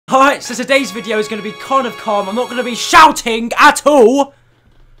Alright, so today's video is going to be kind of calm. I'm not going to be shouting at all.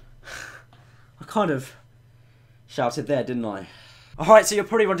 I kind of shouted there, didn't I? Alright, so you're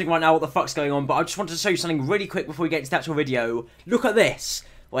probably wondering right now what the fuck's going on, but I just wanted to show you something really quick before we get into the actual video. Look at this.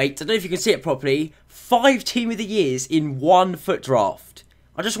 Wait, I don't know if you can see it properly. 5 Team of the Years in 1 FUT draft.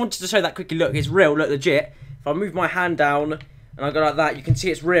 I just wanted to show that quickly. Look, it's real, look, legit. If I move my hand down and I go like that, you can see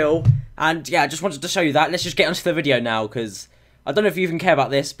it's real. And yeah, I just wanted to show you that. Let's just get onto the video now, because I don't know if you even care about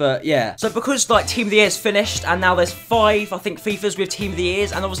this, but yeah. So because like Team of the Year's finished, and now there's 5, I think, FIFAs with Team of the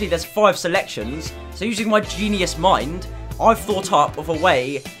Years, and obviously there's 5 selections. So using my genius mind, I've thought up of a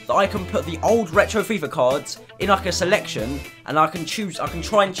way that I can put the old retro FIFA cards in like a selection, and I can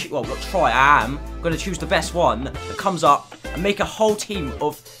try and choose, well, not try, I am going to choose the best one that comes up and make a whole team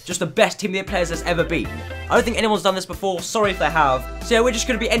of just the best Team of the Year players there's ever been. I don't think anyone's done this before, sorry if they have. So yeah, we're just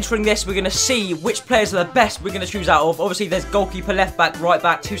going to be entering this, we're going to see which players are the best we're going to choose out of. Obviously there's goalkeeper, left back, right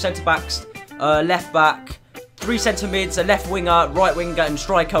back, 2 centre backs, left back, 3 centre mids, a left winger, right winger and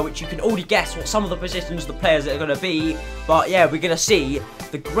striker, which you can already guess what some of the positions of the players that are going to be. But yeah, we're going to see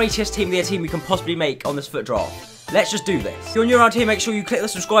the greatest Team of the Year team we can possibly make on this FUT draft. Let's just do this. If you're new around here, make sure you click the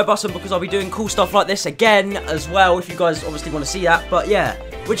subscribe button, because I'll be doing cool stuff like this again as well, if you guys obviously want to see that. But yeah,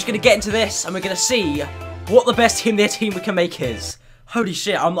 we're just going to get into this and we're going to see what the best Team of the Year team we can make is. Holy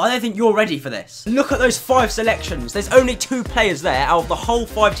shit, I don't think you're ready for this. Look at those 5 selections. There's only 2 players there out of the whole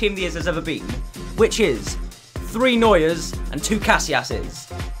 5 Team of the Years there's ever been, which is 3 Neuers and 2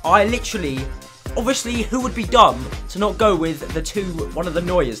 Cassiases. I literally, obviously, who would be dumb to not go with one of the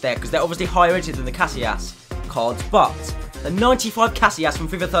Neuers there, because they're obviously higher rated than the Cassias cards, but the 95 Cassias from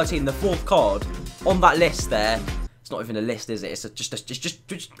FIFA 13, the 4th card on that list there, it's not even a list, is it? It's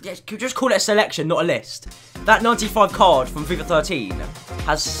just call it a selection, not a list. That 95 card from FIFA 13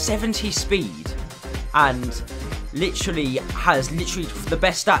 has 70 speed and literally has the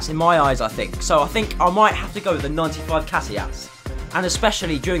best stats in my eyes, I think. So I think I might have to go with the 95 Cassias, and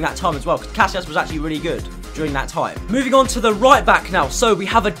especially during that time as well, because Cassias was actually really good during that time. Moving on to the right back now. So we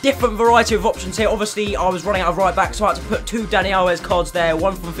have a different variety of options here. Obviously I was running out of right back, so I had to put 2 Dani Alves cards there,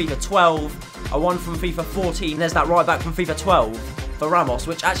 one from FIFA 12, one from FIFA 14. There's that right back from FIFA 12 for Ramos,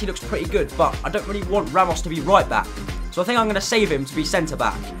 which actually looks pretty good, but I don't really want Ramos to be right back. So I think I'm going to save him to be centre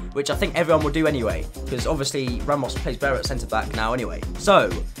back, which I think everyone will do anyway, because obviously Ramos plays better at centre back now anyway. So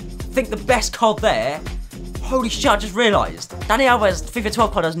I think the best card there, holy shit, I just realised, Dani Alves FIFA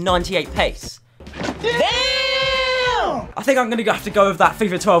 12 card has 98 pace. Damn! I think I'm going to have to go with that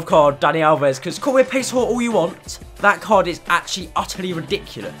FIFA 12 card, Dani Alves, because call me a pace whore all you want, that card is actually utterly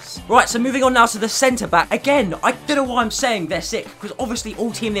ridiculous. Right, so moving on now to the centre back. Again, I don't know why I'm saying they're sick, because obviously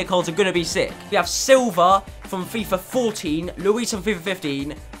all Team of the Year cards are going to be sick. We have Silva from FIFA 14, Luis from FIFA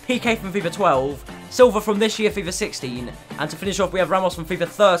 15, PK from FIFA 12, Silva from this year, FIFA 16, and to finish off we have Ramos from FIFA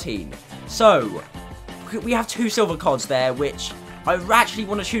 13. So we have 2 silver cards there, which I actually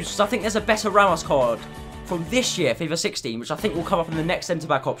want to choose, because I think there's a better Ramos card from this year, FIFA 16, which I think will come up in the next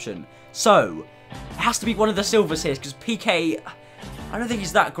centre-back option. So it has to be one of the silvers here, because PK, I don't think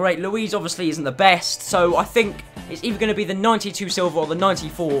he's that great. Luis obviously isn't the best, so I think it's either going to be the 92 silver or the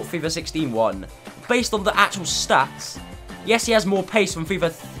 94 FIFA 16 one. Based on the actual stats, yes, he has more pace from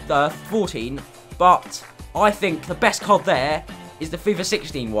FIFA 14, but I think the best card there is the FIFA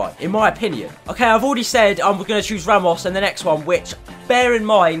 16 one, in my opinion. Okay, I've already said I'm going to choose Ramos in the next one, which, bear in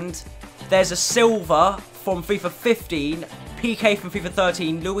mind, there's a silver from FIFA 15, PK from FIFA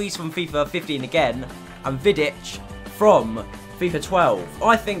 13, Luis from FIFA 15 again, and Vidic from FIFA 12.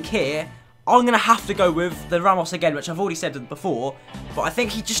 I think here, I'm going to have to go with the Ramos again, which I've already said before, but I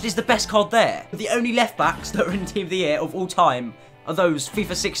think he just is the best card there. The only left backs that are in Team of the Year of all time are those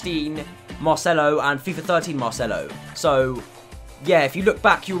FIFA 16 Marcelo and FIFA 13 Marcelo. So yeah, if you look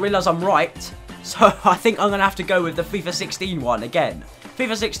back, you'll realise I'm right. So I think I'm going to have to go with the FIFA 16 one again.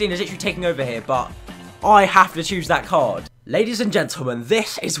 FIFA 16 is literally taking over here, but I have to choose that card. Ladies and gentlemen,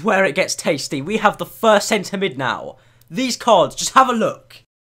 this is where it gets tasty. We have the first centre mid now. These cards, just have a look.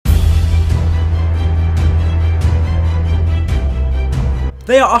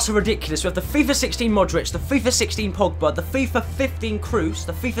 They are utter ridiculous. We have the FIFA 16 Modric, the FIFA 16 Pogba, the FIFA 15 Kroos,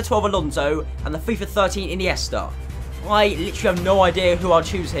 the FIFA 12 Alonso, and the FIFA 13 Iniesta. I literally have no idea who I'll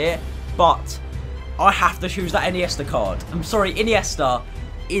choose here, but I have to choose that Iniesta card. I'm sorry, Iniesta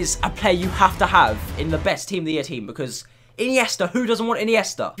is a player you have to have in the best Team of the Year team, because Iniesta, who doesn't want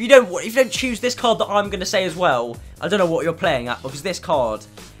Iniesta? If you don't choose this card that I'm going to say as well, I don't know what you're playing at, because this card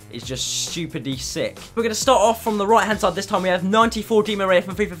is just stupidly sick. We're going to start off from the right hand side this time. We have 94 Di Maria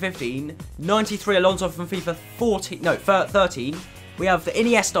from FIFA 15, 93 Alonso from FIFA 13. We have the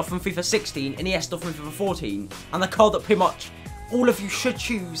Iniesta from FIFA 16, Iniesta from FIFA 14, and the card that pretty much all of you should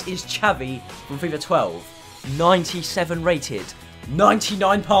choose is Xavi from FIFA 12. 97 rated,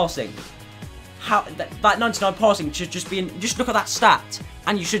 99 passing. How that 99 passing should just be in, just look at that stat,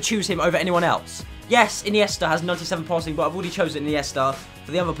 and you should choose him over anyone else. Yes, Iniesta has 97 passing, but I've already chosen Iniesta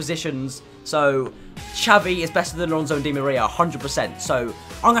for the other positions. So Xavi is better than Alonso and Di Maria, 100%. So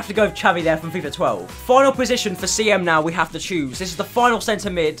I'm going to have to go with Xavi there from FIFA 12. Final position for CM now we have to choose. This is the final centre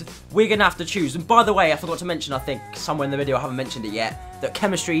mid we're going to have to choose. And by the way, I forgot to mention, I think, somewhere in the video, I haven't mentioned it yet, that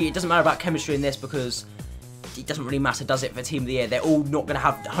chemistry, it doesn't matter about chemistry in this because it doesn't really matter, does it, for Team of the Year? They're all not going to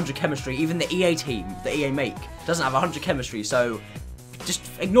have 100 chemistry. Even the EA team, the EA make, doesn't have 100 chemistry. So just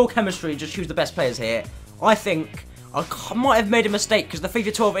ignore chemistry, just choose the best players here. I think I might have made a mistake because the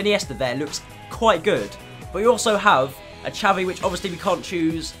FIFA 12 Iniesta there looks quite good. But we also have a Xavi, which obviously we can't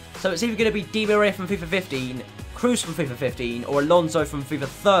choose. So it's either going to be Di Maria from FIFA 15, Cruz from FIFA 15, or Alonso from FIFA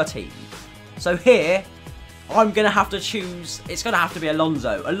 13. So here, I'm going to have to choose, it's going to have to be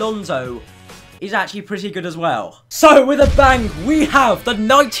Alonso. Alonso is actually pretty good as well. So with a bang, we have the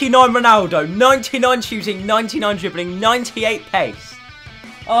 99 Ronaldo, 99 shooting, 99 dribbling, 98 pace.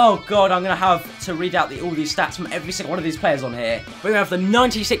 Oh god, I'm going to have to read out all these stats from every single one of these players on here. We have the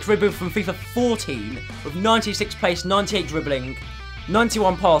 96 dribbling from FIFA 14 with 96 pace, 98 dribbling,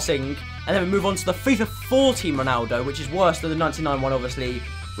 91 passing, and then we move on to the FIFA 14 Ronaldo, which is worse than the 99 one obviously,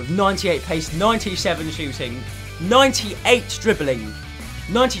 with 98 pace, 97 shooting, 98 dribbling,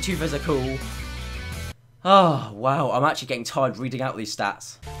 92 physical. Oh wow, I'm actually getting tired reading out these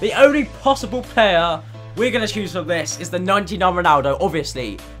stats. The only possible player we're going to choose from this is the 99 Ronaldo.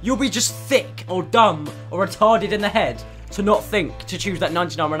 Obviously, you'll be just thick or dumb or retarded in the head to not think to choose that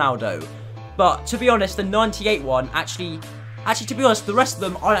 99 Ronaldo. But to be honest, the 98 one actually to be honest, the rest of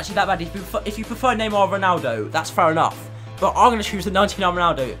them aren't actually that bad. If you prefer Neymar or Ronaldo, that's fair enough. But I'm going to choose the 99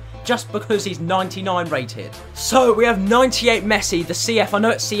 Ronaldo just because he's 99 rated. So we have 98 Messi, the CF. I know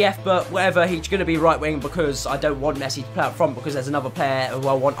it's CF, but whatever, he's going to be right wing because I don't want Messi to play up front because there's another player who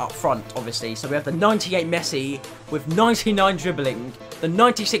I want up front, obviously. So we have the 98 Messi with 99 dribbling, the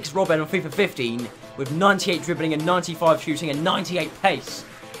 96 Robben on FIFA 15 with 98 dribbling and 95 shooting and 98 pace.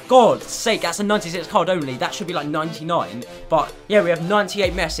 God's sake, that's a 96 card only. That should be like 99. But yeah, we have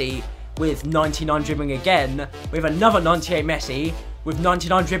 98 Messi with 99 dribbling again. We have another 98 Messi with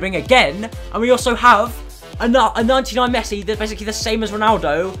 99 dribbling again, and we also have a 99 Messi that's basically the same as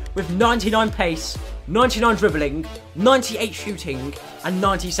Ronaldo with 99 pace, 99 dribbling, 98 shooting, and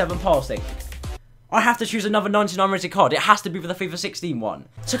 97 passing. I have to choose another 99 rated card. It has to be for the FIFA 16 one.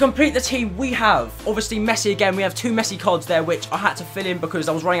 To complete the team, we have, obviously, Messi again. We have 2 Messi cards there, which I had to fill in because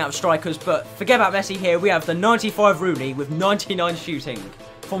I was running out of strikers, but forget about Messi here. We have the 95 Rooney with 99 shooting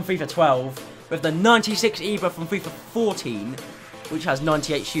from FIFA 12, with the 96 Ibra from FIFA 14, which has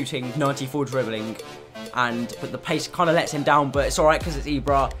 98 shooting, 94 dribbling, but the pace kind of lets him down, but it's alright because it's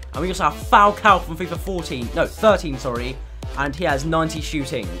Ibra. And we also have Falcao from FIFA 13, sorry, and he has 90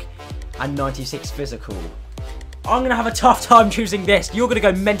 shooting and 96 physical. I'm going to have a tough time choosing this. You're going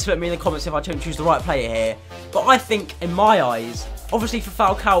to go mental at me in the comments if I don't choose the right player here. But I think, in my eyes, obviously for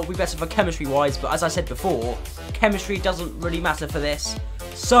Falcao it will be better for chemistry-wise, but as I said before, chemistry doesn't really matter for this.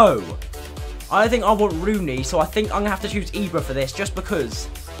 So I think I want Rooney, so I think I'm going to have to choose Ibra for this, just because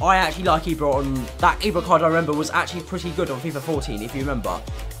I actually like Ibra on... That Ibra card I remember was actually pretty good on FIFA 14, if you remember.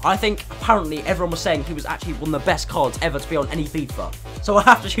 I think, apparently, everyone was saying he was actually one of the best cards ever to be on any FIFA. So I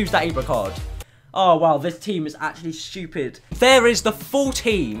have to choose that Ibra card. Oh, wow, this team is actually stupid. There is the full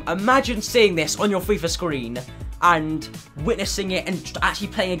team. Imagine seeing this on your FIFA screen and witnessing it and actually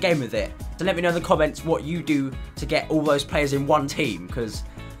playing a game with it. So let me know in the comments what you do to get all those players in one team, because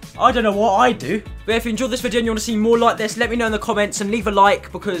I don't know what I do. But if you enjoyed this video and you want to see more like this, let me know in the comments and leave a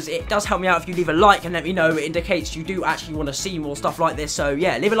like, because it does help me out if you leave a like and let me know. It indicates you do actually want to see more stuff like this. So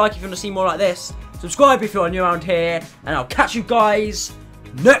yeah, leave a like if you want to see more like this. Subscribe if you're new around here, and I'll catch you guys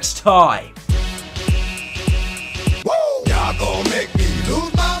next time. Y'all gon' make me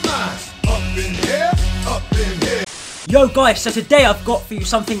lose my mind. Up in here, up in here. Yo guys, so today I've got for you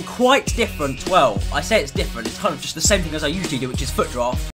something quite different. Well, I say it's different, it's kind of just the same thing as I usually do, which is foot draft.